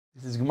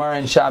This is Gemara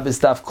and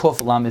Shabbos Daf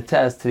Kuf Lamed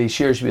Tes. Today's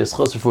shir should be a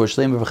schos for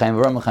Shleim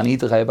v'Chaim v'Ram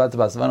Chanita Chayabat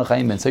Basavanu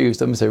Chaim Ben Sayer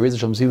Yistam Sayer Rizah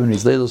Shem Sivin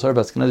Rizleil Sar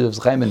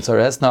Baskanadi Chaim Ben Sar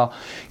Esna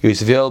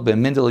Yisrael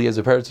Ben Mendel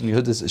Yezer Peretz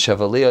Yehudis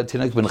Shavalea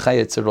Tinuk Ben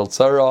Chayet Tzirol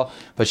Tzara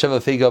Vasheva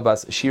Figa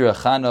Bas Shira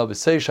Chana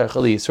B'Seir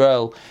Shachali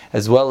Yisrael,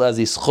 as well as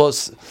a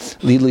schos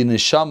Lili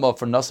Neshama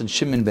for Nasan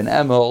Shimon Ben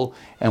Emel.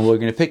 And we're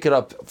going to pick it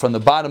up from the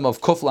bottom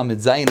of Kuf Lamed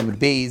Zayin Amud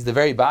Beis, the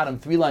very bottom,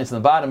 3 lines in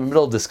the bottom, in the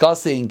middle,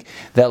 discussing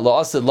that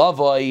La'asad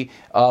Lavai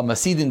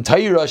Masidin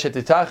Taira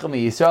Shetetacham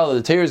Yisrael,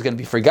 the Taira is going to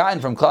be forgotten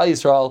from Klal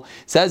Yisrael.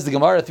 Says the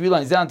Gemara 3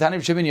 lines down,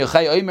 Tanim Shimon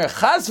Yochai Omer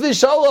Chas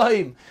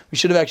v'Shalom. We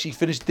should have actually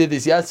did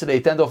this yesterday.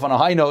 It ended off on a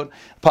high note.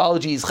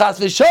 Apologies. Chas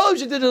v'Shalom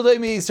Shetetacham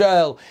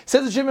Yisrael.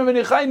 Says the Shimon Ben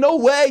Yochai, no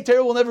way,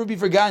 Taira will never be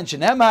forgotten.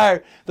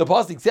 Shenemar, the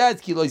pasuk says,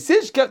 Ki lo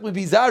yisishkach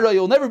mipizara,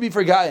 you'll never be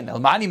forgotten.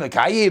 Elmani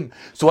Makayim.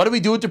 So what do we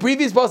do with the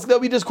previous pasuk that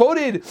we just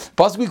quoted?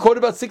 Pasuk we quoted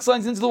about 6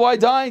 lines into the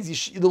wide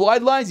lines. The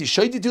wide lines.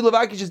 Yishaytitu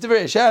levakish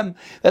divrei Hashem,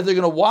 that they're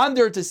going to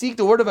wander to seek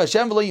the word of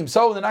Hashem v'layim.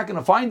 So they're not going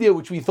to find it,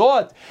 which we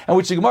thought, and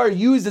which the Gemara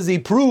used as a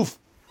proof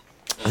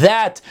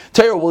that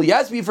Torah will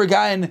yes be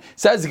forgotten.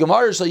 Says the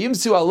Gemara,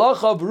 Shayimsu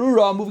Halacha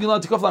Brura, moving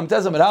on to Kuf Lamed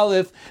Tes Amud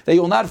Aleph, that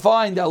you will not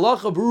find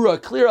Halacha Brura,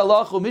 clear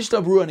Halacha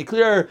Mishnah Brura, and a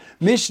clear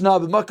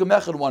Mishnah b'Makom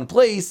Echad in one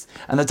place.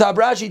 And the Tab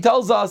Rashi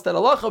tells us that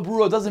Halacha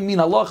Brura doesn't mean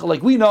Halacha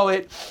like we know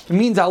it. It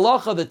means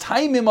Halacha, the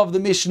timing of the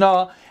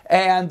Mishnah,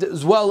 and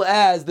as well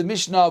as the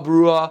Mishnah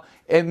Brura,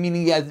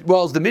 meaning as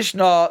well as the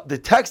Mishnah, the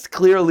text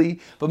clearly,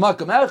 but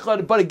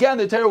again,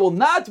 the Torah will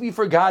not be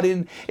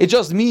forgotten. It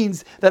just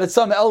means that at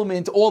some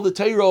element, all the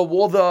Torah,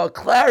 all the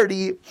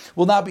clarity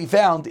will not be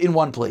found in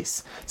one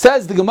place.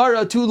 Says the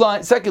Gemara,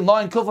 2nd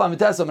line, Kuf Lamed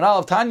Tes Amud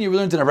Aleph, Tanya, we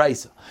learned in a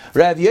Raisa.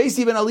 Rav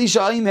Yosi ben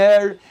Elisha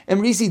Aimer,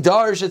 Emrisi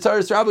Darsh,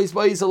 Etzaris Rabbi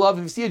Spayis Allah. If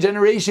you see a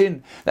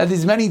generation that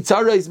there's many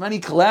tzarais, many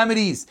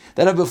calamities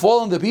that have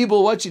befallen the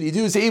people, what should you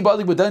do? Say,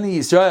 Balik Badani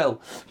Yisrael.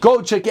 Go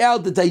check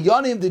out the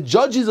Dayanim, the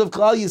judges of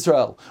Klal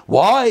Yisrael.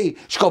 Why?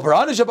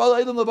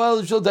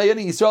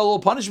 All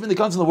punishment that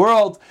comes in the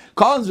world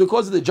comes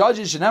because of the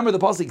judges. Remember, the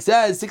pasuk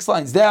says 6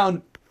 lines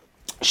down,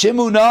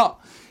 Shemuna,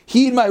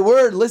 heed my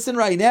word, listen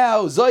right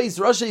now. Zois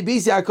Rashi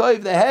Beis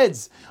Yaakov, the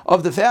heads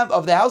of the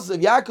houses of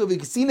Yaakov,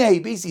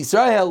 Iksinei Beis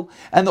Yisrael,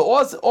 and the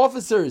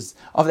officers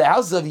of the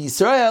houses of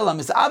Yisrael,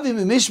 Misavim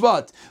and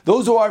Mishpat.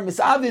 Those who are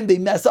Misavim, they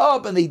mess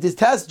up and they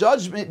detest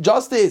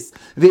justice.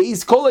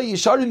 Ve'is Kola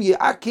Yisharim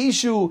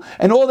Yakeshu,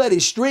 and all that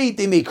is straight,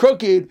 they make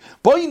crooked.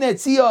 Boinet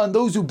Tzia, and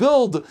those who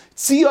build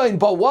Tzia in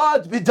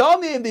Bawat,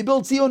 B'damim, they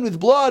build Tzion with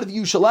blood of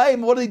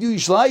Yushalayim. What do they do?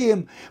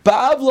 Yushalayim,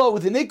 Ba'avla,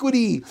 with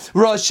iniquity.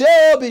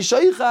 Rasheh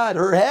B'shaychad,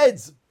 her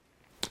heads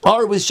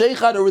are with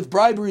sheikhat or with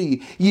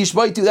bribery.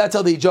 Yishbaitu, that's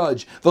how they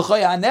judge.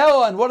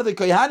 V'chayanel, and what are the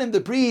kohanim,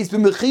 the priests?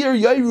 B'mechir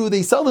yairu,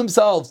 they sell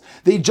themselves.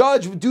 They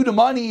judge due to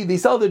money. They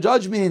sell their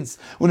judgments.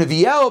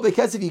 U'neviyahu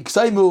b'kesev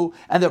yiksaimu,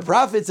 and the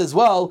prophets as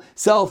well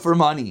sell for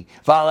money.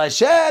 V'al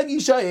Hashem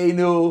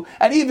yishayenu,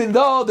 and even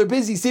though they're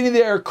busy sitting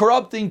there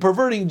corrupting,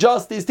 perverting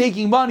justice,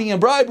 taking money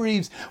and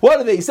briberies, what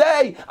do they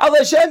say? Al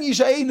Hashem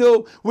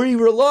yishayenu, we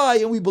rely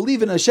and we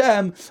believe in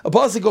Hashem. A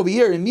pasuk over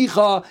here in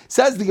Micha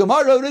says the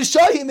Gemara,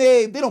 Rishayim,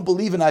 they don't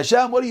believe in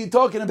Hashem. What are you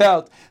talking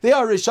about? They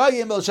are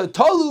Rishayim.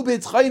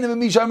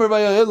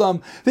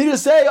 They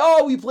just say,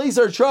 oh, we place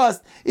our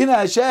trust in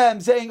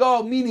Hashem, saying,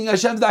 oh, meaning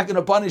Hashem's not going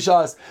to punish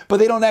us, but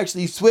they don't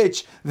actually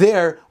switch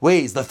their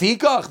ways.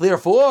 Lefikach,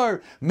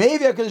 therefore,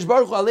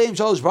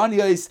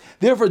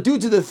 therefore, due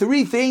to the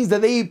 3 things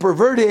that they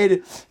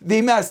perverted,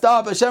 they messed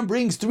up, Hashem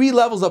brings 3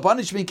 levels of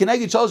punishment.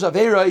 Opposite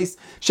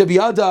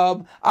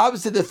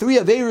the 3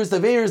 Averos, the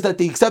Averos that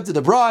they accepted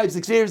the bribes,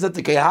 the Averos that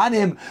the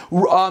Kehanim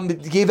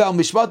gave out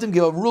Mishpatim,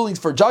 gave out rulings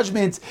for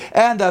judgments,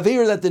 and the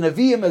Aveir that the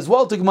Nevi'im as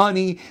well took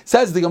money.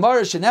 Says the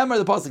Gemara, Shenemar,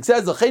 the pasuk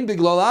says,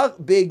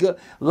 big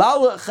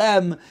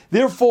lalachem.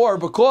 Therefore,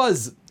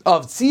 because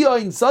of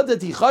Tzion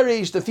Sadati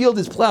Charesh, the field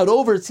is plowed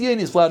over. Tzion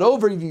is plowed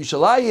over.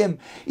 Yushalayim,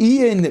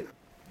 Ian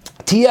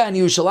Tia and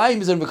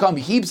Yerushalayim is going to become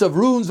heaps of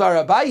ruins.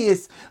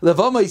 Harabayis,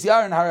 Levamos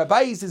Yar, and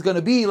Harabayis is going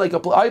to be like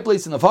a high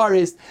place in the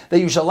forest. The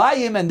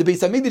Yerushalayim and the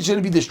Beis Hamikdash is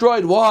going to be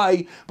destroyed.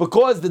 Why?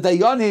 Because the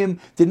Dayanim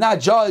did not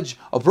judge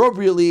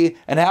appropriately.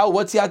 And how?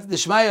 What's Yat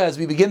D'Shmaya? As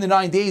we begin the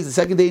 9 days,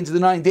 the 2nd day into the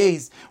 9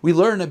 days, we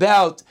learn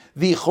about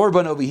the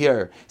Chorban over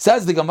here.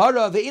 Says the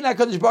Gemara, Ve'ina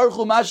Kadosh Baruch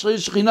Hu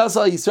Mashrish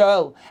Shechinasa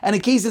Yisrael. And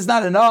in case it's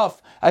not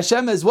enough,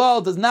 Hashem as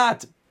well does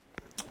not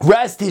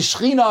rest his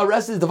Shechina,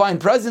 rest his divine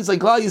presence like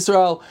Klal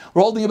Yisrael.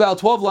 We're holding about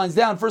 12 lines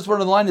down. First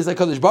word on the line is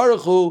HaKadosh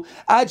Baruch Hu,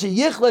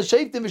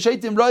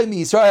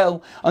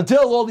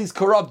 until all these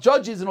corrupt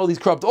judges and all these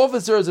corrupt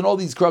officers and all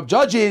these corrupt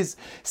judges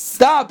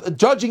stop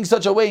judging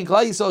such a way in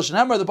Klal Yisrael.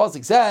 Shnamar, the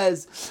pasuk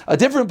says, a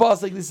different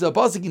pasuk, this is a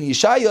pasuk in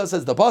Yeshaya,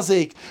 says the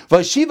pasuk,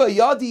 Vashiva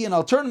Yadi, and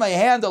I'll turn my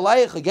hand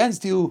alayich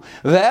against you,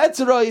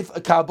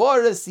 Ve'etzroif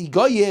kaboras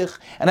igoyich,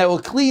 and I will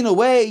clean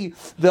away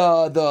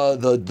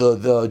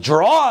the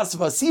dross,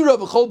 Vasira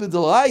b'chol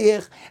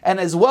and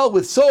as well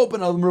with soap,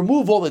 and I'll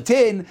remove all the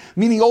tin,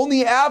 meaning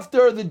only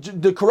after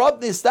the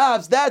corruptness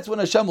stops, that's when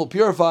Hashem will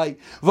purify.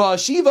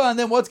 V'ashiva, and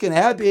then what's going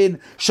to happen?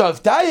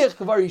 Shavtayich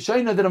kvar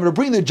yishayna, that I'm going to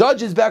bring the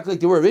judges back like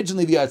they were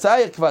originally,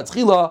 v'yatzayich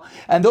kvatchila,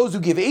 and those who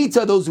give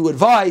eitzah, those who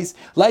advise,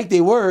 like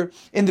they were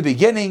in the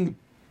beginning.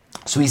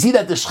 So we see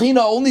that the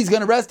Shekhinah only is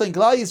going to rest on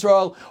Klal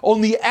Yisrael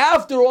only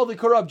after all the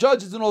corrupt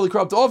judges and all the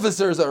corrupt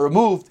officers are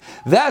removed.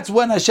 That's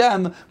when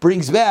Hashem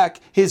brings back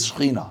His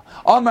Shekhinah.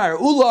 Amar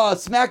Ula,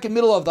 smack in the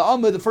middle of the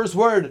Amud, the first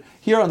word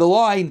here on the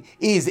line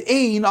is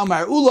Ein.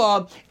 Amar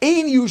Ula,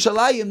 Ein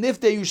Yushalayim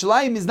Nifte.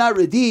 Yushalayim is not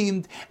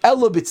redeemed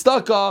Ella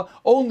B'Tzedakah,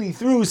 only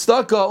through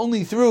tzedakah,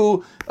 only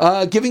through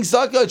giving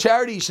tzedakah,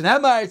 charity.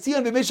 Shneimar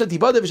Tzion b'mishpat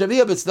tipadeh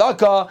v'shaviyah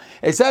b'tzedakah.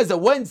 It says that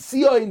when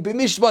Tzion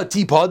b'mishpat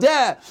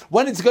tipadeh,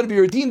 when it's going to be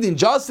redeemed in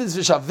justice,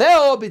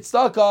 v'shaveh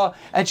b'tzedakah,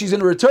 and she's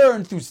going to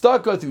return through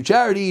tzedakah, through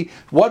charity.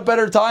 What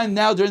better time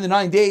now during the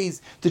 9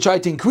 days to try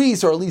to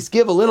increase or at least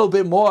give a little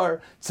bit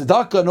more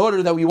tzedakah in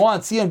order that we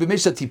want Tzion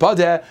b'mishpat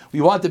tipadeh,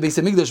 we want the Beis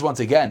Hamikdash once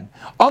again.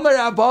 Amar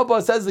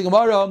Abba, says the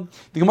Gemara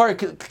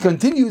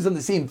continues on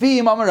the same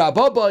theme. Amar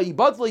Abba, Yibatla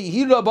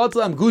Yihira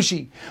Batla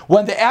Amgushi.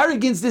 When the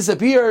arrogance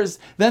disappears,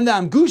 then the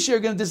Amgushi are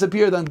going to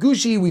disappear. The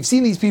Amgushi, we've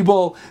seen these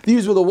people.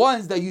 These were the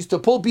ones that used to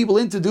pull people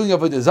into doing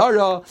Avodah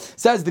Zarah.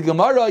 Says the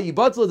Gemara,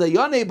 Yibatla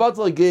Dayane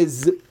Batla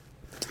Giz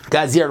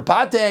Gazir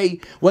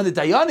Pate. When the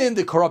Dayanim,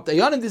 the corrupt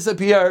Dayanim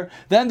disappear,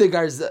 then the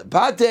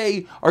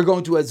Gazir are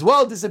going to as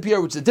well disappear,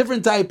 which is a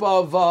different type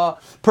of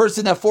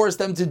person that forced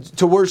them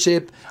to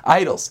worship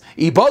idols.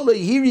 Ibala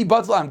Hiri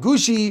Batla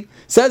Amgushi,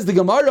 says the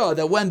Gemara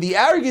that when the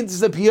arrogance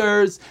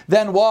disappears,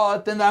 then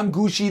what? Then the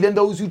Amgushi, then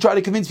those who try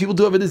to convince people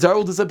to have a desire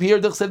will disappear.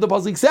 The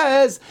Pasuk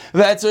says,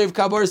 we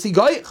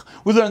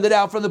learned it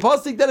out from the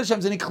Pasuk that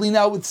Hashem's going to clean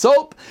out with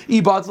soap.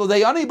 Ibatla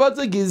Dayani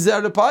Batla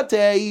Gizir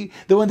Pate,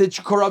 that when the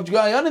corrupt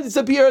Dayanim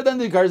disappear, then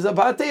the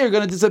Garzapate are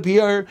going to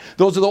disappear.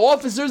 Those are the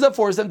officers that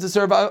force them to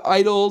serve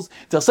idols.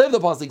 The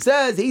Pasuk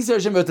says, and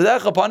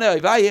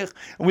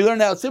we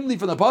learn out simply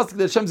from the Pasuk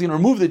that Hashem's going to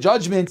remove the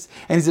judgments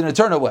and He's going to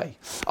turn away.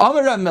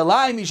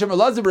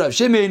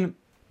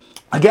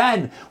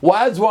 Again,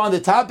 as we're on the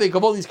topic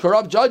of all these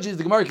corrupt judges,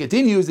 the Gemara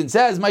continues and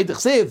says,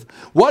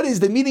 what is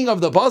the meaning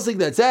of the Pasuk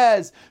that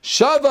says,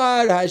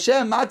 Shavar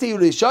Hashem Mati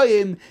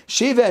Rishayim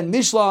Shiva and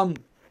Mishlam?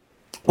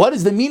 What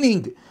is the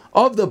meaning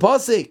of the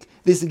Pasuk?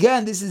 This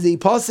is a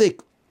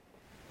pasuk.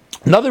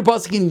 Another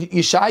pasuk in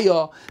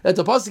Yeshaya, that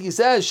the pasuk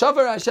says,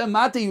 Shavar Hashem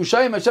Mate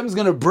Yushayim, Hashem is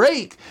going to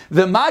break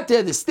the mate,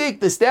 the stick,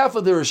 the staff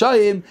of the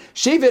Rishayim,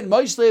 Shevet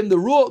Moishlim, the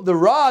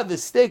rod, the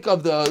stick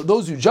of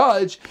those who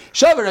judge.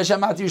 Shavar Hashem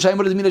Mate Yushayim,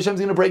 what does it mean? Hashem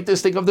is going to break the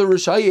stick of the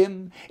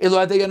Rishayim.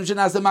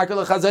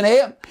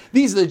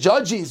 These are the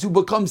judges who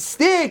become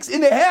sticks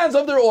in the hands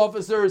of their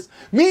officers,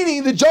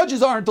 meaning the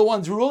judges aren't the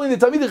ones ruling, the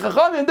Talmidei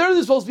Chachamim, they're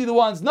supposed to be the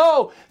ones.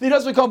 No, they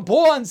just become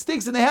pawns,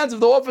 sticks in the hands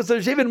of the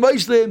officers. Shevet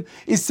Moishlim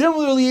is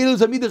similarly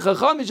Talmidei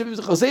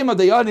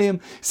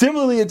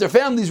Similarly, if their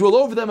families rule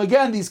over them,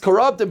 again, these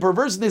corrupt and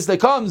perverseness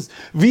that comes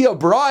via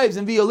bribes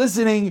and via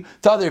listening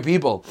to other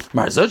people.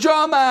 This is a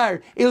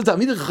Talmid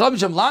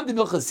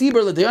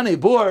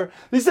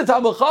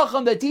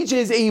Chacham that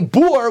teaches a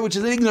boor, which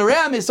is an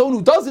ignoramus, someone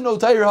who doesn't know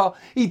Torah.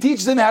 He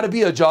teaches him how to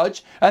be a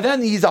judge, and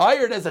then he's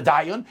hired as a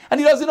dayan, and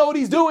he doesn't know what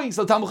he's doing.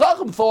 So Talmid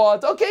Chacham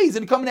thought, okay, he's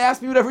going to come and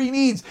ask me whatever he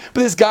needs.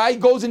 But this guy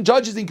goes and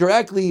judges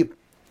incorrectly.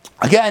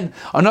 Again,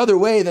 another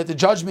way that the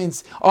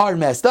judgments are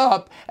messed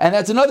up, and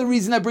that's another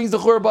reason that brings the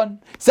Churban.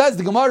 Says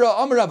the Gemara,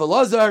 Amar Rav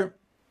Elazar,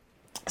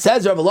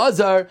 says Rav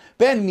Elazar,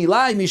 Ben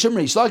Milai, Mishum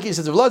Reish Lakish,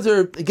 says Rav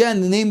Elazar,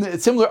 again, the name,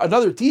 it's similar,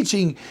 another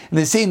teaching in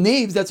the same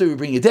names, that's why we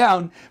bring it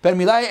down. Ben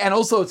Milai, and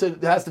also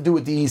it has to do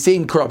with the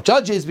same corrupt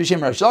judges, B'Shem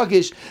Reish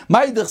Lakish.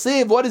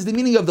 What is the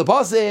meaning of the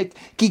Pasuk?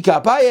 Ki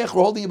kapayech,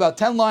 we're holding about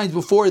 10 lines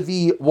before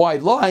the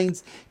wide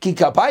lines. Ki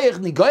kapayech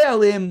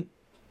nigoyalim,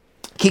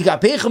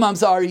 I'm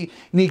sorry,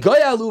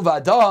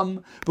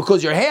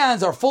 because your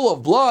hands are full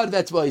of blood,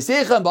 that's why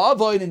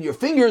and your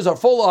fingers are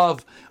full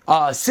of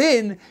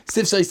sin.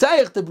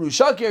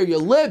 Your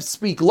lips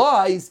speak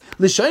lies,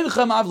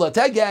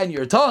 and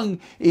your tongue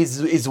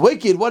is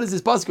wicked. What is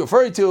this pasuk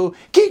referring to?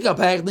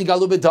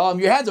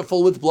 Your hands are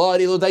full with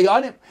blood.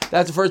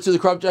 That refers to the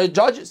corrupt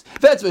judges.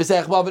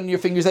 And your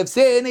fingers have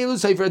sin.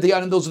 Those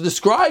are the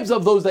scribes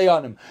of those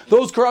dayanim.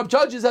 Those corrupt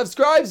judges have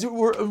scribes who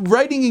were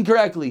writing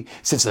incorrectly.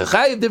 Those are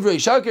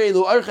the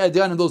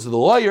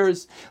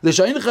lawyers. These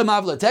are the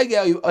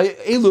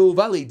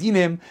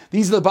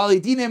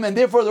Balei Dinim, and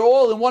therefore they're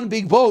all in one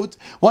big boat,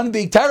 one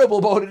big terrible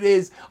boat it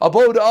is, a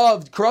boat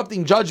of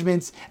corrupting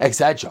judgments,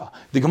 etc.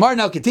 The Gemara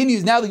now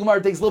continues. Now the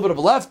Gemara takes a little bit of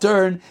a left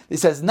turn.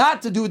 This has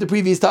not to do with the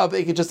previous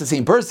topic, it's just the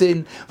same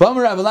person. But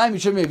from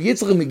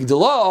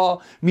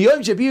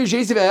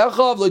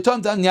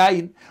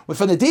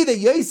the day that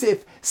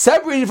Yosef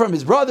separated from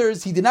his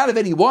brothers, he did not have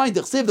any wine.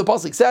 The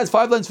pasuk says,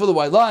 5 lines for the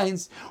white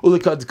lines,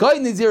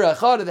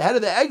 the head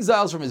of the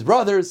exiles from his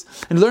brothers,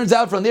 and it learns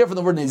out from there, from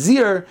the word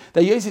Nazir,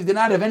 that Yosef did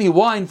not have any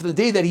wine for the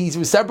day that he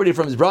was separated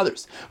from his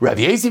brothers. Rav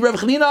Yesi, Rav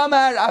Chanina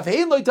Amar,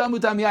 Afhein lo tamu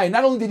tam yain.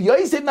 Not only did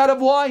Yosef not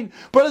have wine,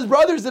 but his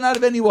brothers did not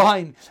have any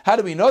wine. How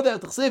do we know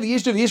that?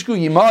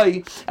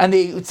 And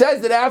it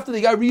says that after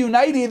they got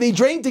reunited, they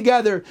drank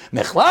together.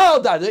 Until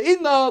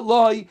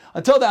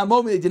that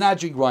moment, they did not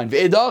drink wine.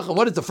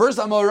 What is the first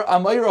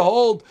Amayra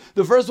hold?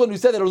 The first one who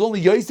said that it was only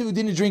Yosef who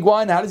didn't drink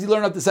wine. How does he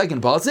learn up the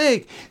second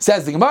pasuk?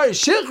 Says the Gemara,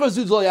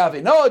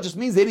 no, it just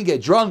means they didn't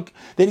get drunk,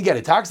 they didn't get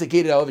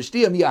intoxicated.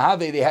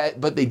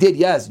 But they did,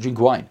 yes, drink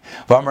wine.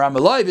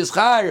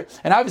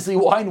 And obviously,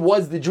 wine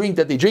was the drink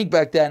that they drink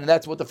back then, and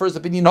that's what the first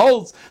opinion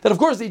holds. That of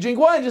course they drink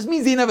wine, it just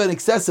means they didn't have an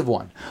excessive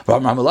one.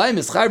 In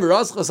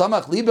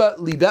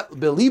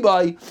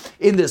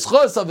the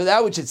schos of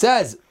that which it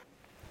says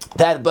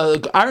that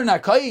Aaron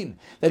HaKohen,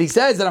 that he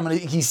says that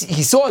he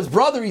saw his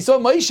brother, he saw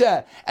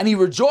Moshe, and he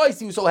rejoiced,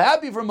 he was so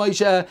happy for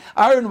Moshe.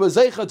 Aaron was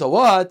zeicha to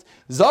what?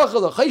 Zacha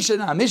l'chayshen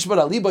hamishbar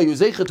aliba, he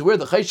was zeicha to wear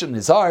the chayshen in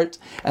his heart,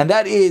 and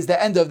that is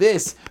the end of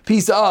this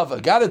piece of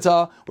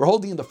Agadata. We're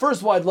holding in the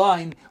first wide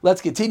line.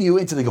 Let's continue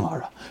into the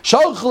Gemara.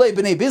 Shalchle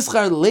b'nei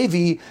Bischar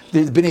Levi,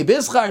 the b'nei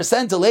Bischar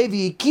sent to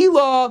Levi,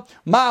 Kila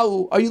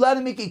Mau, are you allowed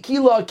to make a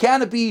Kila, a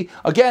canopy?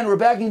 Again, we're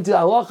back into the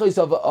halachos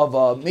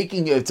of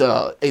making it's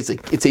a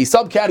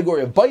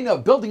subcategory of Baina,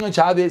 of building on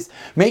Shabbos,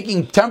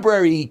 making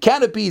temporary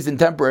canopies and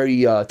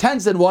temporary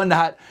tents and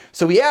whatnot.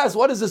 So we asked,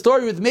 what is the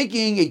story with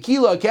making a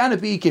Kila, a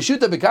canopy,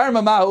 Keshuta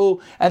b'karma Mahu,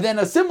 and then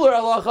a similar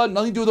halacha,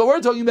 nothing to do with what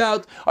we're talking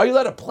about. Are you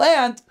allowed to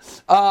plant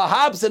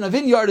hops in a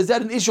vineyard? Is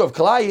that an issue of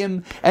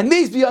Kalayim? And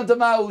mace beyond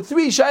Mahu,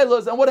 3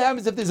 shaylos, and what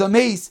happens if there's a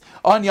mace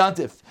on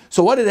Yantif?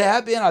 So what did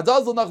happen?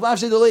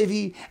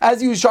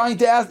 As he was trying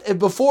to ask,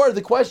 before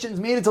the questions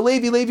made it to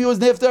Levi was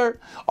nifter.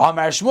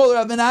 Amar Shmuel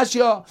Rav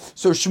Menashe.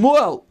 So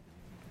Shmuel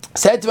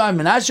said to my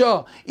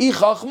Menashe,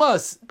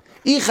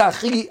 if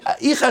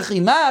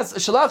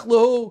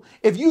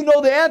you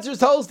know the answers,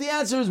 tell us the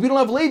answers. We don't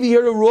have Levi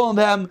here to rule on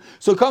them,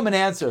 so come and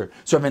answer.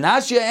 So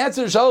Menashe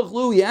answered,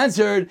 he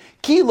answered,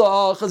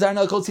 Kila,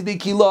 Chazarna Kol Sidei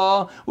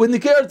Kila, when the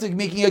Kertik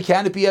making a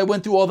canopy, I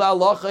went through all the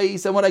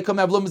halachas, and when I come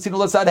have Lumasin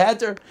Lasad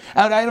Heter,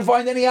 and I didn't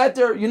find any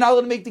Heter. You're not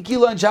allowed to make the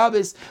Kila on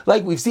Shabbos,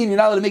 like we've seen, you're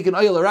not allowed to make an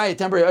oil araya,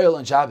 temporary oil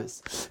on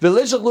Shabbos.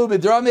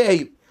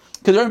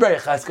 Because Rabbi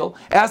Yecheskel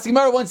asked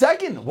Gemara 1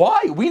 second. Why?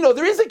 We know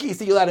there is a case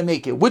that you're allowed to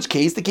make it. Which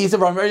case? The case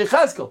of Rabbi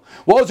Yecheskel.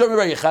 What was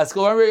Rabbi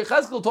Yecheskel? Rabbi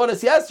Yecheskel taught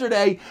us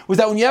yesterday was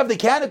that when you have the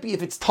canopy,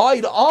 if it's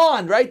tied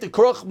on, right, the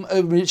Kuruch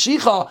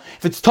Shicha,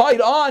 if it's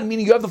tied on,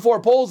 meaning you have the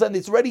 4 poles and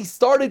it's already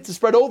started to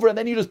spread over, and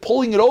then you're just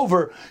pulling it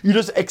over, you're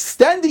just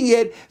extending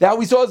it. That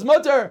we saw as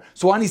mutter.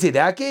 So why do you say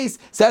that case?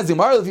 Says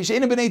Gemara, they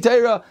weren't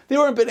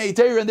B'nei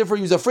Torah, and therefore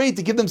he was afraid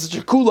to give them such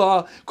a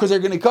kula because they're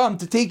going to come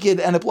to take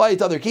it and apply it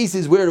to other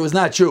cases where it was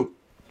not true.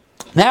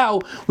 Now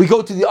we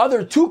go to the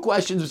other 2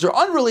 questions which are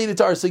unrelated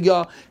to our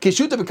sugya.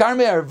 Keshuta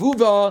b'karmei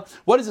arvuva.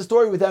 What is the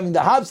story with having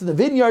the hops in the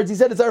vineyards? He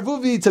said it's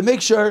arvuvi to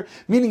make sure,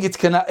 meaning it's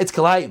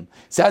kalayim.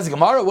 Says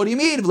Gemara, what do you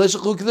mean? Why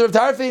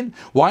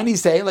didn't he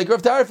say like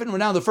Rav Tarfin? We're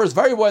now in the first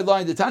very wide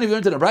line. The Tani we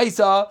learned in the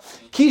Brisa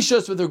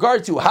Kishus with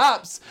regard to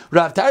hops.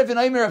 Rav Tarfin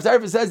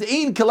says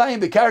ein kalayim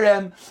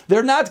b'karem.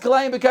 They're not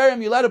kalayim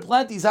b'karem. You're allowed to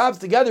plant these hops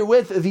together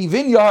with the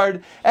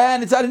vineyard,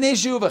 and it's not an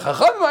issue.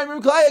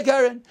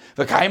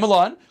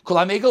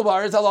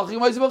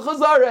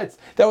 That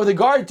with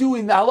regard to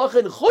in the halacha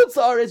in Chutz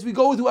Haaretz, we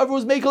go with whoever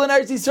was mekel in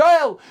Eretz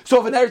Yisrael. So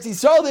if in Eretz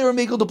Yisrael they were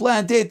mekel to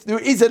plant it, there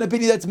is an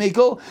opinion that's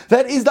mekel.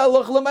 That is the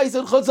halacha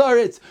l'maisa in Chutz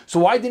Haaretz. So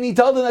why didn't he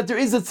tell them that there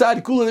is a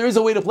tzad kula, there is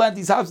a way to plant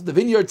these hops in the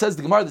vineyard? Says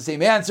the Gemara the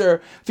same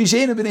answer.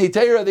 Fisheinu b'nei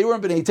Torah, they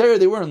weren't b'nei Torah,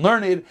 they weren't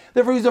learned.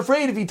 Therefore he's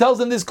afraid if he tells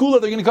them this kula,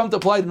 they're going to come to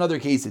apply it in other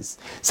cases.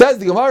 Says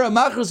the Gemara,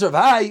 Machras Rav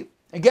Hai.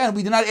 Again,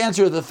 we did not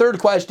answer the 3rd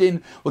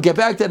question. We'll get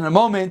back to that in a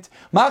moment.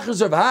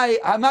 Machras Rav Hai,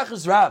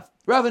 Machras Rav.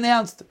 Rav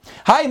announced,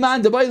 "Hi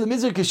man, if you want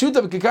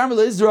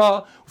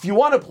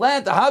to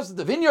plant the hops at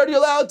the vineyard, you're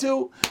allowed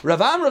to."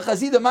 Rav Amr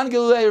Chasida Man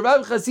Gilulei,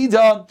 Rav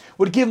Chasida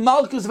would give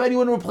malchus if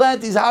anyone would plant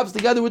these hops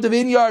together with the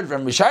vineyard.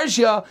 From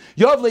Misharshia,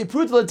 Yovlei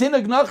Prut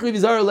Latina Gnachri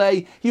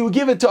Vizarlei, he would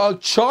give it to a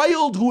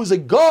child who was a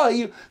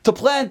guy to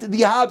plant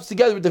the hops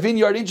together with the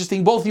vineyard.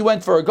 Interesting, both he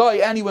went for a guy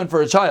and he went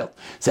for a child.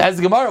 Says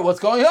the Gemara, what's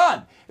going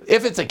on?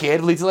 If it's a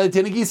kid,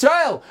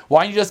 Israel,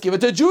 why don't you just give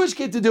it to a Jewish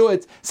kid to do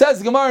it? Says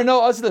the Gemara,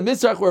 no, us the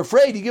Mizrach, we're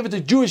afraid you give it to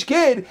a Jewish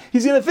kid,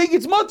 he's going to think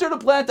it's mutter to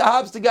plant the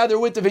hops together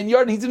with the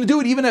vineyard, and he's going to do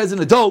it even as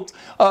an adult.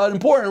 An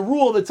important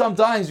rule that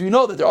sometimes we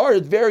know that there are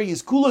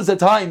various kulas at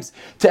times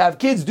to have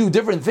kids do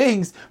different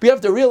things, but you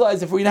have to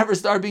realize if we never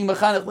start being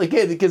mechanech like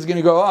it, the kid's going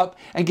to grow up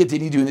and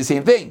continue doing the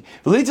same thing.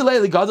 Says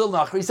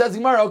the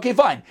Gemara, okay,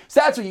 fine.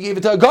 So that's what you gave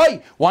it to a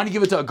guy. Why don't you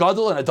give it to a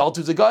gadol, an adult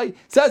who's a guy?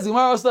 Says the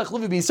Gemara,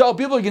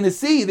 people are going to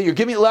see that you're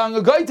giving it allowing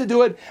a guy to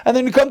do it, and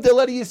then you come to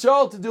Eladi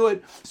Yisrael to do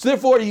it. So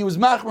therefore, he was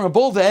machmer on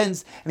both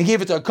ends, and he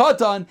gave it to a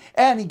katan,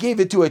 and he gave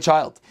it to a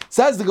child.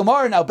 Says the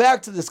Gemara. Now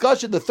back to the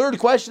discussion. The 3rd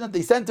question that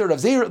they sent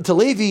to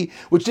Levi,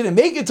 which didn't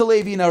make it to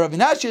Levi. Now Rav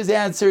Menashe is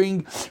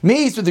answering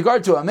mace with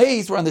regard to a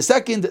mace. We're on the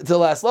second to the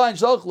last line.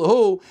 Shalach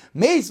lahu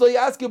mace lo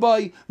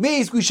yaskabai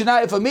mace. We should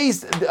not, if a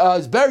mace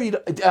is buried.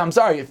 I'm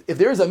sorry, if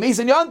there is a mace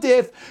in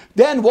Yontif,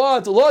 then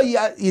what? Lo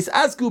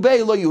yisasku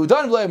bei lo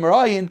Yehudan lo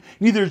Marayin.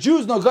 Neither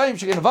Jews nor Goyim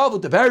should get involved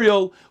with the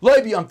burial. Lo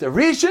b'yamtiv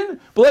rishon,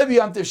 lo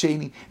b'yamtiv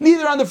sheni.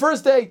 Neither on the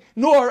first day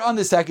nor on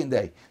the second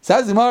day.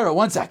 Says the Gemara.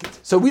 1 second.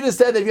 So we just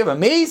said that if you have a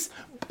mace,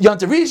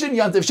 Yontif rishon,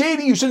 Yontif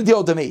sheni, you shouldn't deal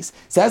with the mace.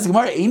 Says the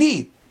Gemara.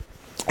 Eini,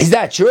 is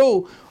that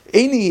true?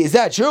 Eini, is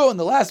that true? In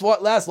the last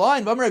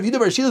line, there was a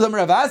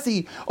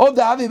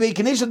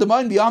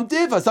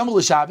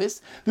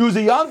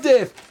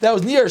Yomtiv that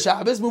was near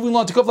Shabbos, moving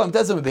along to Kuflam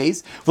Tesam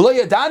base.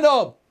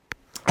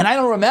 And I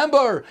don't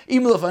remember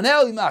if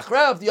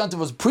the Yontif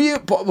was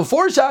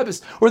before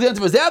Shabbos or the Yontif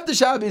was after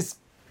Shabbos.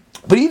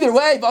 But either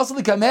way,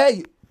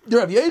 the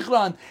Rav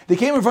Yochanan, they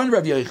came in front of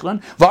Rav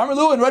Yochanan,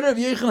 Varmalu, and Rav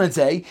Yochanan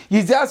say,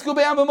 Yizasku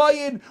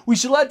be'amamayin, we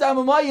should let the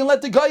amamayin,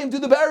 let the Goyim do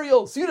the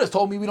burial. So you just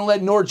told me we don't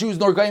let nor Jews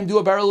nor Goyim do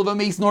a burial of a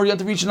mace, nor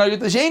Yontif Rishon, nor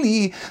Yontif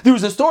Sheni. There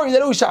was a story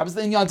that it was Shabbos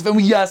and Yontif, and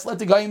we let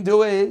the Goyim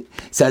do it.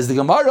 Says the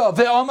Gemara,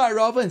 Ve'amar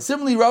Rava, and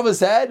similarly Rava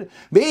said,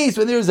 mace,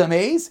 when there's a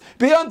mace,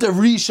 be'yontif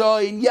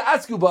Rishon,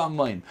 Yasku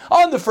be'amamayin.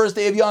 On the first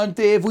day of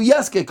Yontif, we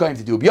get Goyim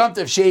to do it.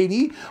 Be'yontif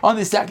Sheni, on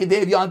the second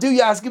day of Yontif,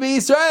 Yasku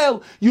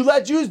be'Yisrael. You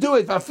let Jews do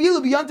it.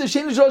 Va'filu be'yontif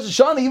Sheni Rosh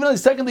Hashanah, even on the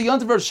second day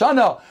Yontif Rosh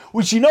Hashanah,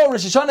 which you know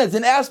Rosh Hashanah has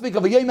an aspect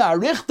of a Yom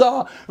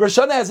HaArichta. Rosh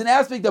Hashanah has an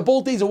aspect that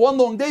both days are one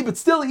long day, but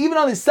still, even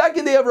on the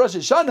second day of Rosh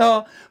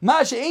Hashanah,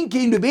 Masha Ein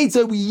Kein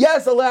Bebeitza, we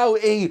allow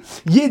a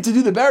Yid to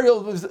do the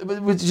burial,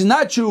 which is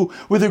not true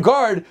with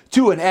regard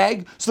to an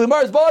egg. So the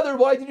Gemara is bothered.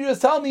 Why did you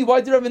just tell me?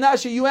 Why did Rav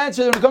Menashe you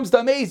answer that when it comes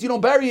to a mace, you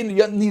don't bury in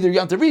neither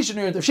Yontif Rishon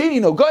nor Yontif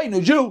Sheni, no guy,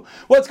 no Jew?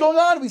 What's going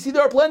on? We see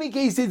there are plenty of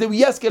cases that we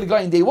get a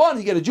guy in day 1,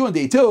 you get a Jew in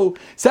day 2.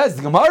 Says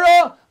the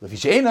Gemara, the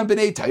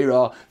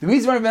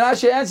reason Rav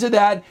Menashe answered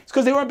that is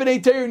because they weren't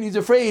B'nai Torah and he's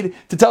afraid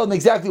to tell them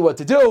exactly what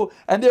to do,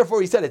 and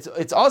therefore he said it's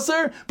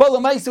aser. But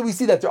Lamaisa we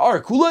see that there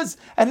are kulas,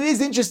 and it is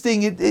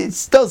interesting. It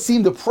still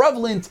seemed the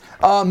prevalent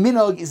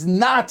minhag is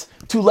not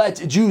to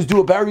let Jews do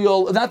a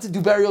burial, not to do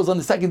burials on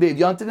the second day of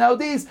Yontif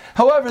nowadays.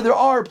 However, there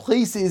are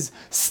places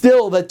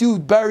still that do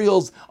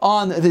burials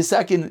on the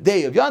second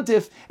day of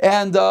Yontif,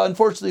 and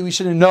unfortunately we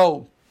shouldn't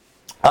know.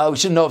 We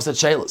shouldn't know of such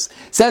shaylas.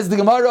 Says the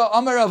Gemara,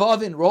 Amar Rav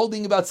Avin, we're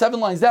holding about 7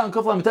 lines down,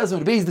 Kuflam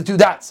Tesam, base the 2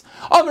 dots.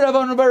 Amar Rav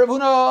Avin, Bar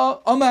Ravuna,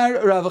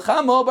 Amar Rav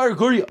Chama, Bar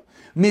Guria.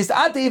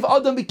 Misatev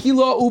Adam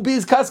Bikilo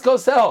Ubiz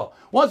Kaskosel.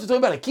 Once we're talking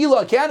about a kilo,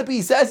 a canopy,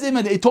 he says him,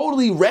 and a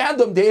totally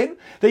random din,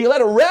 that you let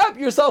to wrap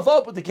yourself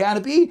up with the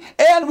canopy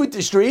and with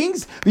the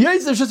strings. You're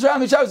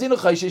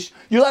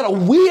allowed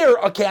to wear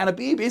a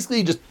canopy. Basically,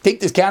 you just take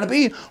this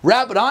canopy,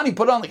 wrap it on, you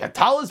put on like a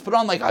talus, put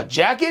on like a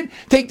jacket,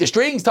 take the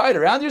strings, tie it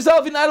around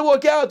yourself, and now to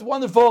walk out.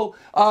 Wonderful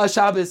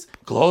Shabbos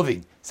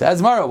clothing.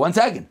 Says Mara, 1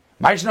 second.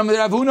 Why is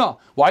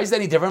that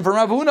any different from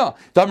Ravuna?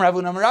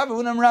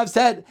 Rav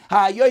said,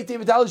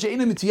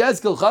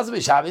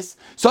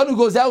 someone who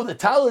goes out with a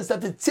talus that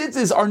the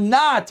tzitzis are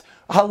not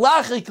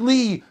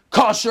halachically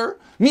kosher,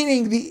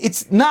 meaning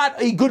it's not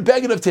a good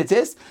beggar of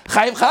tzitzis,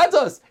 chayiv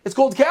chatos. It's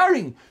called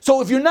carrying.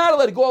 So if you're not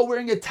allowed to go out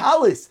wearing a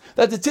talus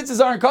that the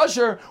tzitzis aren't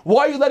kosher,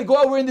 why are you allowed to go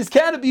out wearing this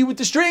canopy with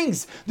the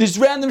strings? This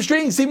random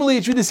strings, seemingly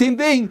it should be the same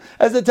thing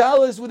as the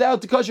talus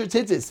without the kosher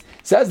tzitzis.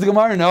 Says the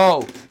Gemara,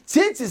 no.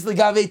 Tzitzis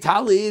legave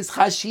talis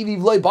chashivi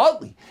v'loy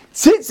batli.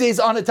 Tzitzis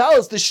on a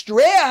talus, the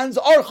strands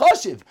are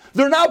chashiv.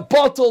 They're not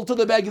bottled to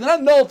the beggar. They're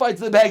not nullified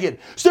to the beggar.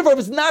 So therefore, if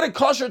it's not a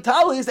kosher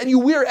talus and you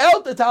wear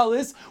out the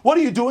talus, what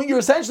are you doing? You're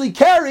essentially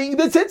carrying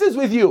the tzitzis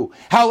with you.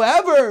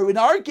 However, in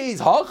our case,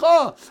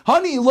 hacha,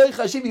 honey, loy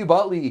chashivi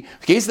batli. In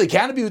the case of the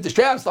canopy with the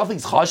straps,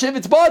 nothing's chashiv,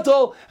 it's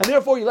bottled, and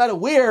therefore you're allowed to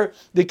wear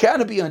the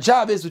canopy on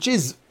Shabbos, which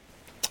is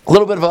a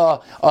little bit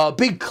of a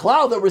big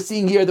cloud that we're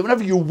seeing here, that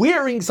whenever you're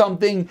wearing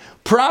something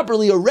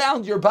properly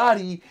around your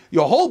body,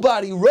 your whole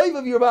body, rave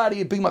of your body,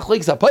 a big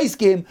machlekes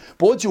hapaiskim,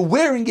 but once you're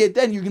wearing it,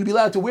 then you're going to be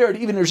allowed to wear it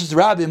even in Rosh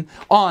Hashanah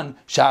on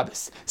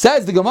Shabbos.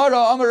 Says the Gemara,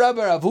 Amar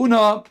Rabbi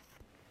Ravuna,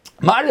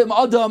 Marim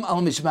Adam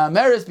al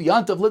Mishmameres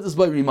Biyantav. Let us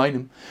remind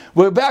him.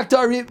 We're back to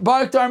our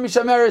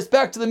Mishmameres,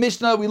 back to the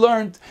Mishnah. We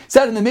learned,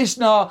 said in the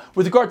Mishnah,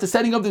 with regard to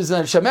setting up this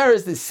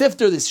Mishmameres, this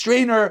sifter, this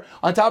strainer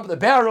on top of the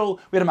barrel.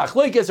 We had a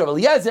Machlokes of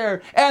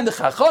Eliezer and the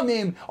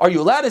Chachamim. Are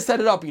you allowed to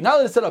set it up? You're not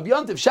allowed to set up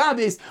Yantav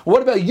Shabbos.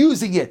 What about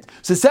using it?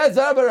 So says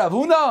Rabbi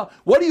Ravuna,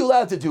 what are you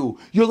allowed to do?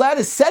 You're allowed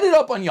to set it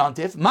up on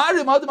Yantav.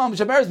 Marim Adam al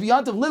Mishmameres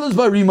Biyantav. Let us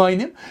remind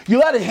him.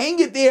 You're allowed to hang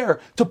it there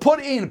to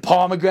put in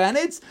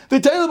pomegranates, the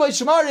Taylor by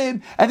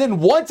Shemarim, and then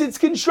once it's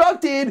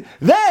constructed,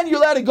 then you're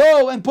allowed to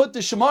go and put the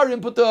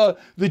shemarim, put the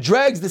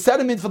dregs, the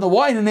sediment from the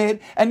wine in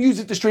it, and use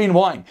it to strain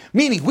wine.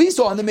 Meaning, we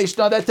saw in the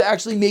Mishnah that to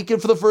actually make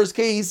it for the first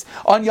case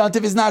on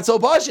Yantiv is not so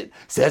pashit.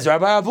 Says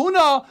Rabbi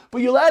Avuna,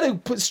 but you're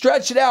allowed to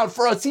stretch it out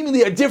for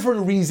seemingly a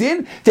different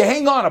reason, to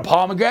hang on a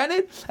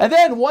pomegranate, and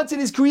then once it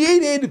is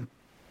created,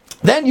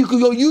 then you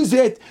can go use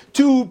it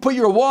to put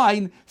your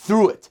wine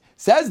through it.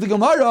 Says the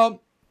Gemara,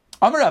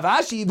 Amar Rav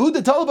Ashi,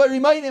 Vuda Talaba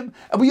Remainim,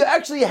 and we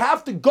actually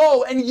have to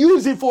go and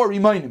use it for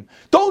Remainim.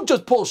 Don't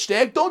just pull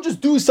shtick, don't just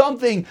do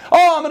something.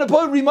 Oh, I'm going to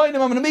put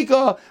Remainim, I'm going to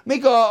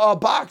make a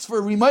box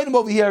for Remainim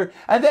over here,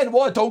 and then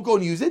what? Don't go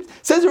and use it.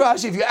 Says Rav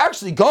Ashi, if you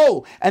actually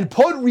go and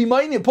put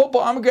Remainim, put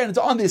pomegranates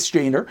on this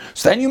strainer,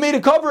 so then you made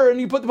a cover and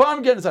you put the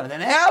pomegranates on it.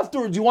 Then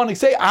afterwards you want to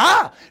say,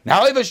 now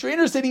I have a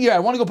strainer sitting here, I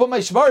want to go put my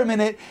shvarim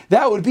in it,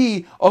 that would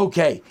be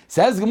okay.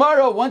 Says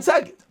Gemara, 1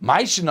 second.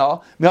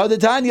 Maishna,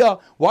 Me'adatanya.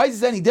 Why is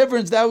this any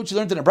difference? That which you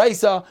learned in a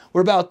Brisa.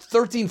 We're about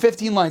 13,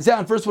 15 lines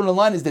down. First one in the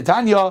line is the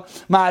Tanya.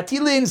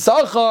 Ma'atilin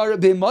sachar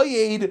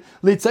b'mayid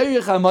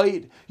l'tzayich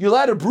hamayid. You're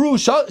allowed to brew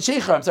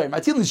sheichar. I'm sorry.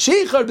 Ma'atilin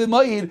sheichar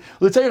b'mayid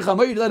l'tzayich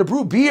hamayid. You're allowed to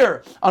brew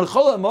beer on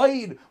chol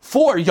hamayid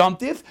for Yom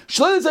Tif.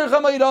 Shlei l'tzayich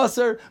hamayid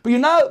aser. But you're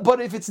not. But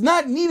if it's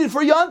not needed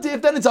for Yom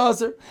Tif, then it's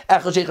aser.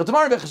 Echad sheichar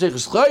tamar, echad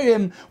sheichar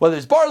shchayim. Whether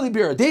it's barley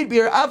beer or date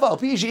beer, afal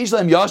pi sheish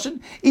lahem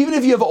yashin. Even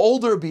if you have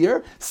older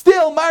beer,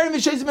 still marim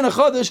v'sheis min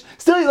achadash.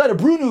 Still, you let a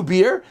brew new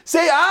beer.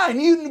 Say, I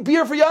need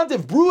beer for Yom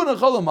Tif. Brew in a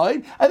chol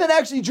hamayid, and then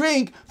actually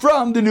drink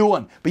from the new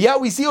one. But yeah,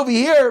 we see over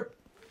here,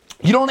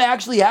 you don't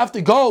actually have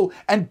to go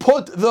and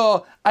put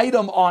the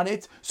item on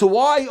it. So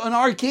why, in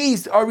our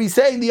case, are we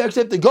saying that you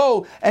actually have to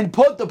go and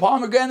put the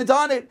pomegranate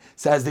on it?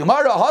 Says the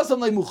Gemara,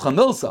 Hasam le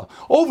muchamilsa.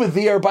 Over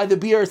there by the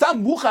beer, it's not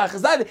muchach,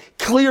 it's not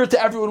clear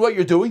to everyone what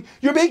you're doing.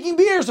 You're making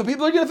beer, so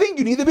people are going to think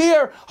you need the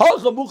beer.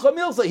 Hasam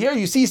muchamilsa. Here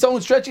you see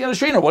someone stretching on a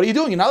strainer. What are you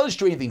doing? You're not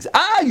straightening things.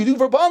 You do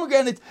for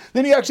pomegranate,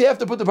 then you actually have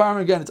to put the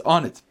pomegranate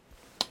on it.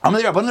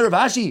 Amalei Rabbanan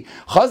Rav Ashi,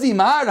 Chazi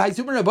Mar,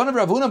 Haisumer Rabbanan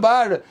Ravuna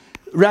Bar,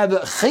 Rab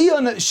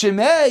Chayon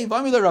Shemei,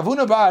 Vamila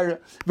Ravuna Bar,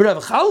 Rab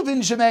Chalvin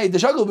Shemei, the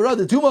Shagul Barad,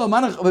 the Tuma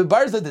Manach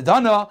Barza the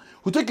Dana,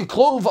 who took a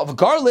clove of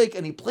garlic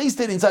and he placed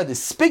it inside the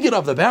spigot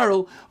of the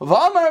barrel.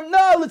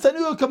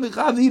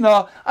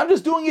 I'm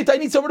just doing it, I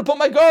need somewhere to put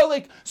my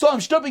garlic, so I'm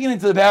stuffing it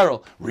into the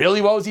barrel.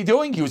 Really, what was he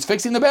doing? He was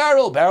fixing the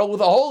barrel. Barrel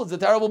with a hole, it's a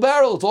terrible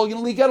barrel. It's all going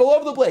to leak out all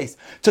over the place.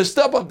 To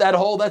stuff up that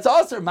hole, that's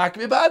aser.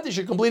 Makvibadish,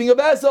 you're completing a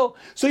vessel.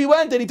 So he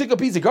went and he took a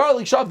piece of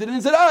garlic, shoved it in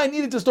and said, I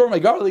needed to store my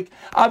garlic.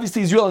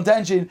 Obviously, his real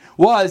intention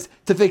was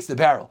to fix the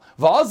barrel.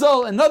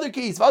 Vazal, another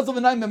case, and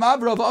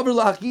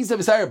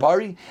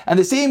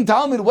the same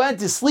Talmud went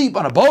to sleep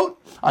on a boat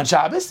on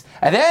Shabbos,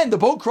 and then the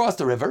boat crossed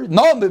the river.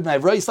 No,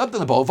 he slept on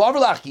the boat.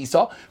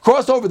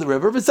 Crossed over the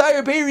river.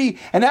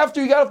 And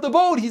after he got off the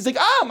boat, he's like,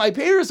 my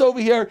Paris over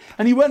here.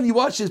 And he went and he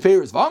watched his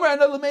Paris. I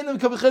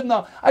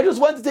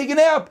just went to take a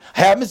nap.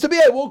 Happens to be,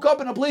 I woke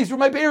up in a place where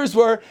my Paris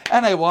were,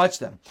 and I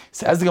watched them.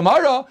 Says the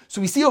Gemara.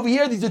 So we see over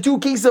here, these are two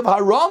cases of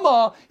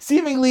harama.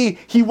 Seemingly,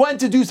 he went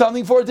to do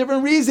something for a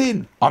different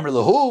reason. Amr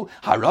lahu,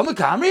 harama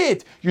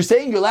kamrit. You're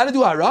saying you're allowed to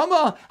do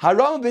harama?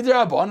 Harama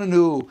b'der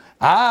abananu.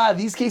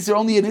 These cases are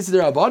only in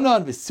Isser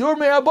Rabbanan, V'sur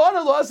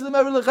me'Rabbanan lo asim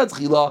ever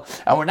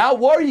lechatchila, and we're not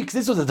worried because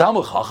this was a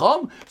Talmud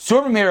Chacham,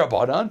 Sur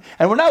me'Rabbanan,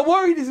 and we're not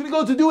worried he's going to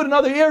go to do it in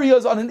other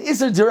areas on an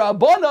Isser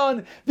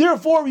Rabbanan.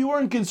 Therefore, we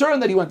weren't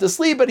concerned that he went to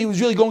sleep and he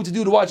was really going to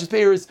do to watch his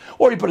Paris,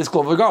 or he put his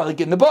clove of garlic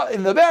in the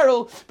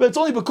barrel. But it's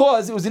only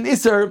because it was an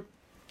Isser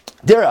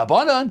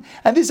Derabanan,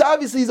 and this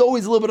obviously is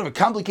always a little bit of a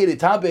complicated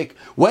topic.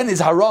 When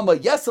is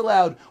harama yes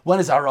allowed? When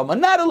is harama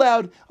not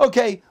allowed?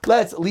 Okay,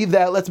 let's leave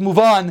that. Let's move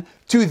on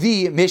to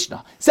the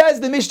Mishnah. Says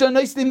the Mishnah,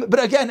 nice thing,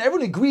 but again,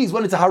 everyone agrees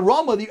when it's a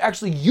harama that you're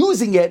actually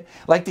using it,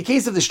 like the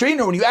case of the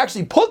strainer, when you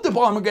actually put the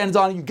pomegranates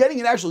on and you're getting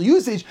an actual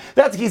usage,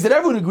 that's the case that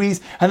everyone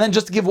agrees. And then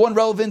just to give one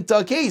relevant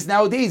case,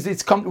 nowadays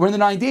we're in the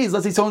 9 days,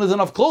 let's say someone has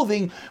enough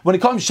clothing, when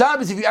it comes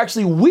Shabbos, if you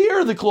actually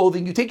wear the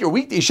clothing, you take your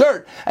weekday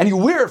shirt and you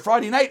wear it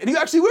Friday night, and you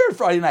actually wear it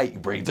Friday night, you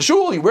bring it to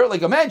shul, you wear it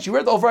like a mensch, you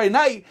wear it the whole Friday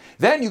night,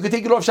 then you can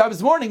take it off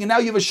Shabbos morning, and now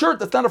you have a shirt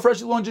that's not a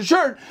freshly launched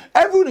shirt.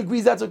 Everyone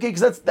agrees that's okay,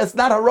 because that's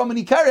not haram and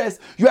ikares.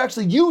 You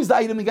actually use the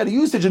item and got a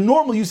usage, a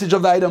normal usage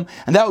of the item,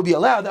 and that would be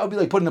allowed. That would be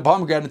like putting the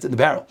pomegranates in the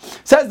barrel.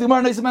 Says the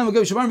Gemara,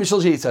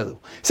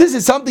 since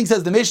it's something,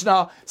 says the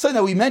Mishnah, something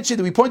that we mentioned,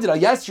 that we pointed out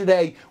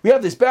yesterday, we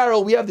have this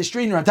barrel, we have the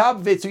strainer on top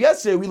of it. So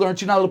yesterday we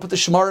learned you're not allowed to put the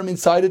shemarim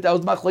inside it. That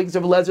was machlekes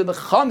of Elazar and the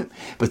Chachamim.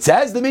 But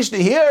says the Mishnah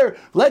here,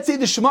 let's say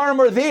the shemarim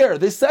are there.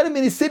 The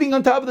sediment is sitting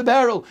on top of the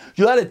barrel.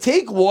 You're allowed to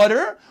take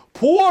water,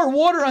 pour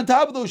water on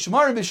top of those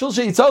shemarim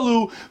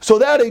so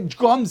that it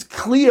comes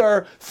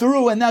clear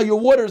through, and now your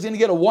water is going to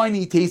get a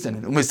winey taste in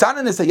it.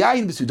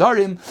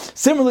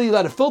 Similarly, you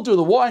let it filter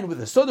the wine with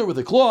a sudar, with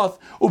a cloth,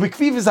 or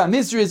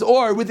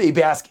with a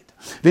basket.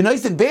 And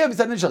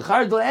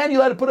you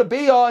let it put a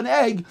bayah, an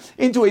egg,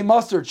 into a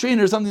mustard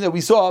strainer, something that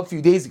we saw a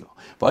few days ago.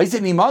 But I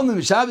said, you let to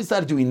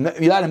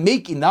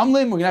make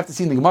inamlim. We're going to have to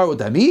see in the Gemara what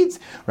that means.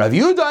 Rav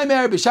Yehuda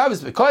Omer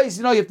b'Shabbos b'kais.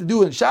 You have to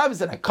do it in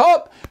Shabbos in a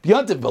cup,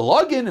 b'yantiv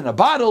b'login in a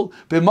bottle,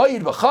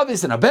 b'mayid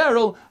b'chavis in a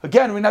barrel.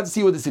 Again, we're going to have to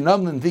see what this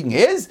inamlim thing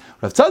is.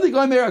 Rav Tzadik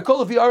Omer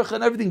akol fi archa,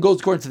 and everything goes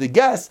according to the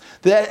guess.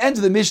 The end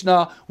of the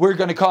Mishnah we're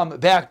going to come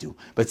back to.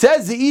 But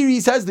says the Iri,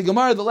 says the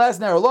Gemara, the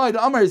last narrow line.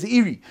 Amar is the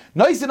Iri.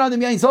 Nice and on the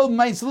yain solved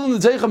main salun the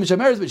zeicha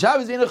mishameres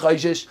b'Shabbos in a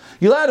chayshish.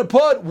 You're allowed to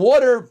put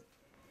water.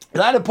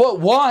 You're allowed to put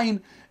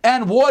wine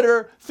and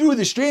water through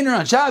the strainer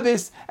on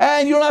Shabbos,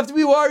 and you don't have to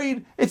be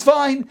worried. It's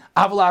fine.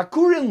 Aval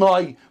akurin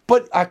loy.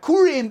 But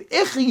akurim,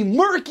 ichi,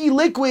 murky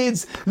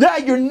liquids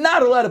that you're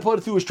not allowed to put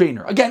it through a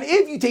strainer. Again,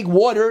 if you take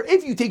water,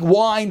 if you take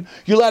wine,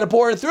 you're allowed to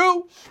pour it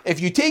through. If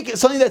you take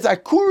something that's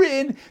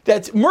akurin,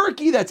 that's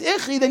murky, that's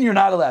ichi, then you're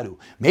not allowed to.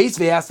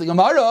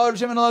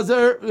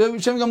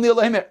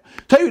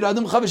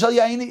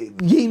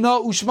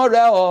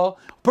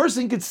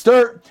 Person could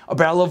stir a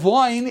barrel of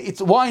wine,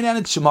 it's wine and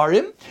it's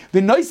shemarim,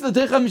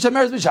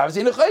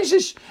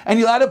 and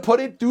you're allowed to put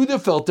it through the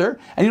filter,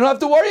 and you don't have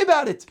to worry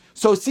about it.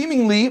 So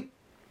seemingly,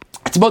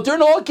 it's about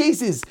in all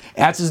cases.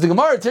 Answers the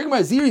Gemara.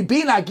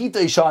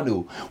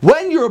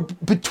 When you're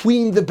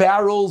between the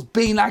barrels,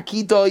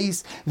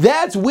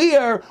 that's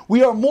where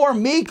we are more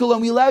makel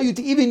and we allow you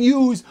to even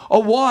use a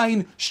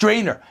wine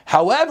strainer.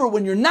 However,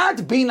 when you're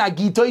not bein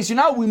agitois, you're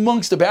not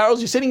amongst the barrels,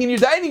 you're sitting in your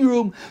dining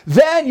room,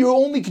 then you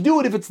only can do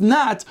it if it's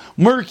not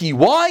murky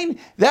wine.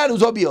 That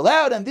is what be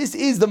allowed, and this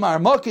is the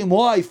marmakim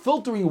why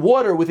filtering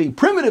water with a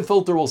primitive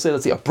filter, we'll say,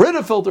 let's say a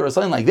Brita filter or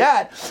something like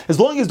that, as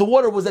long as the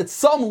water was at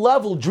some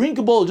level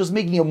drinkable, just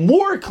making it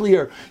more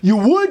clear, you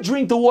would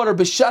drink the water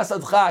b'shas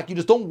adchak, you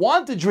just don't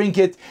want to drink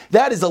it,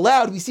 that is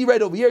allowed. We see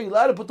right over here, you're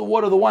allowed to put the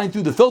water, the wine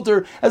through the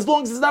filter, as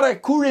long as it's not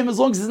akurim, as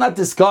long as it's not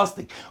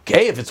disgusting.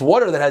 Okay, if it's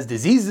water that has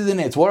diseases in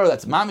it, it's water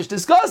that's mamish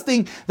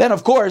disgusting, then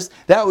of course,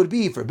 that would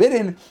be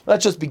forbidden.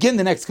 Let's just begin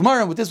the next Gemara,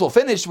 and with this we'll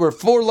finish. We're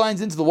 4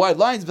 lines into the wide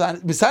lines, and you're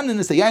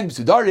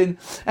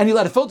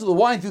allowed to filter the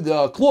wine through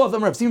the cloth. You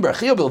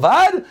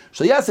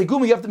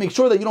have to make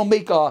sure that you don't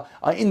make a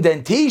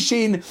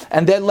indentation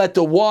and then let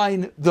the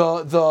wine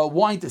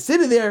to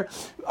sit in there.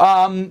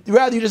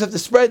 Rather, you just have to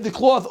spread the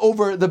cloth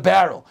over the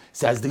barrel.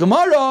 Says the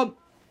Gemara.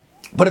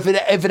 But if it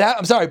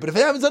happens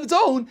on its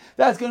own,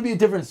 that's going to be a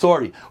different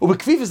story. And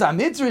with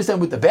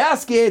the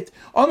basket,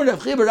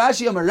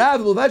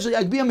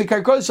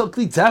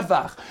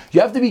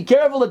 you have to be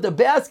careful that the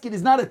basket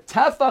is not a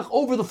tefach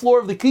over the floor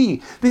of the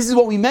kli. This is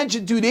what we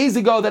mentioned 2 days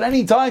ago, that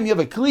any time you have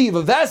a kli,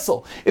 a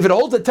vessel, if it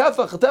holds a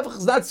tefach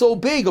is not so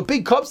big. A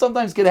big cup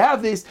sometimes can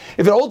have this.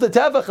 If it holds a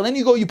tefach and then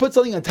you put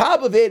something on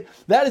top of it,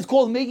 that is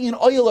called making an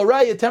oil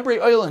array, a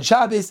temporary oil on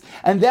Shabbos,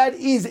 and that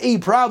is a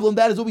problem.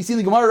 That is what we see in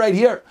the Gemara right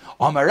here.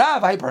 A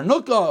rag, palga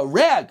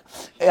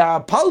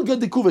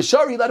de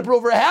kuvashari, let it put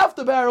over half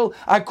the barrel.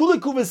 Akula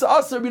kuvas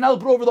aser, you're not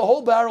put over the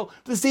whole barrel.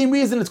 For the same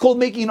reason, it's called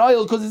making an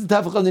oil, because it's a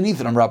tefach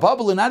underneath it. I'm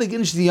rababel, not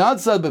against the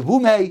answer, but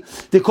hume,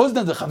 the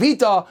kozna the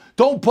chavita.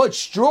 Don't put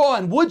straw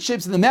and wood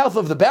chips in the mouth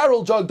of the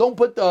barrel jug. Don't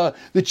put the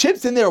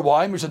chips in there.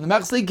 Why? Because then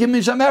it's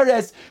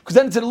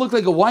going to look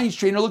like a wine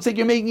strainer. It looks like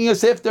you're making a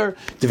sifter.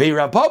 They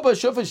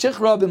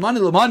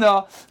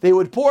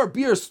would pour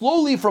beer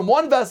slowly from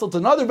one vessel to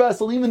another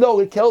vessel, even though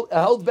it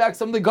held back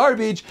some of the garbage.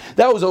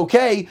 That was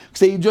okay, because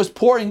they're just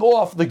pouring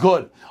off the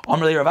good. What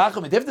about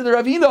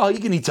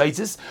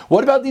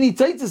the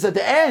nitzitzis at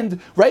the end,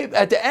 right?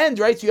 At the end,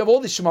 right? So you have all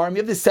the shemarim, you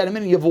have the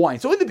sediment, and you have wine.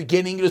 So in the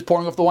beginning, you're just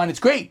pouring off the wine, it's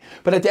great.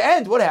 But at the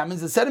end, what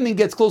happens? The sediment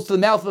gets close to the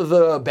mouth of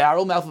the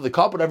barrel, mouth of the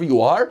cup, whatever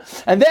you are.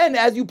 And then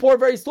as you pour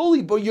very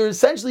slowly, what you're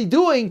essentially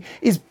doing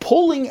is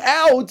pulling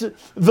out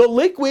the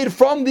liquid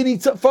from the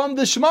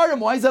shemarim.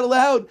 Why is that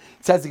allowed?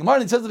 It says the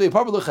Gemara, it says the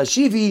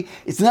Chashivi,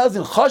 it's not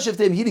in chashiv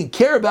to him, he didn't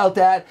care about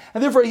that,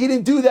 and therefore he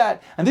didn't do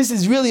that. And this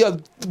is really a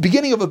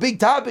beginning of a big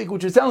topic,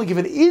 which would sound like if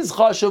it is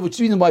chashiv, which is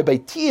the reason why by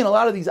tea and a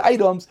lot of these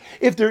items,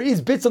 if there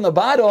is bits on the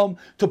bottom,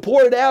 to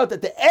pour it out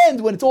at the end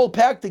when it's all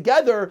packed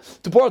together,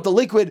 to pour out the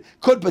liquid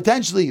could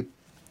potentially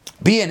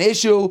be an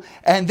issue,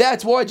 and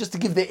that's why, just to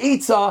give the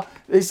eitzah,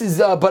 this is,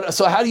 but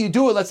so how do you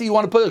do it? Let's say you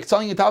want to put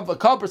something on top of a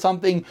cup or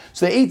something.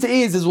 So the eitzah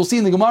is, as we'll see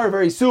in the Gemara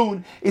very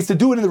soon, is to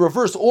do it in the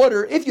reverse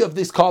order. If you have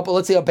this cup, or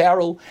let's say a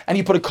barrel, and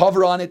you put a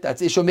cover on it,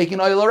 that's issue making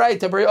oil, all right,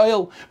 temporary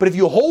oil. But if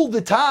you hold the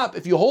top,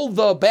 if you hold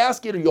the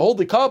basket, or you hold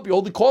the cup, you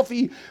hold the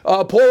coffee,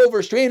 pour over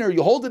a strainer,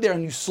 you hold it there,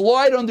 and you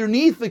slide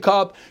underneath the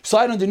cup,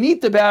 slide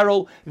underneath the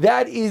barrel,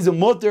 that is a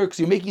mutter, because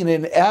you're making it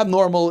in an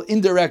abnormal,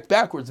 indirect,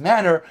 backwards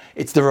manner.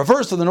 It's the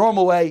reverse of the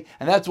normal way,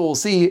 and that's what we'll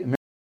see.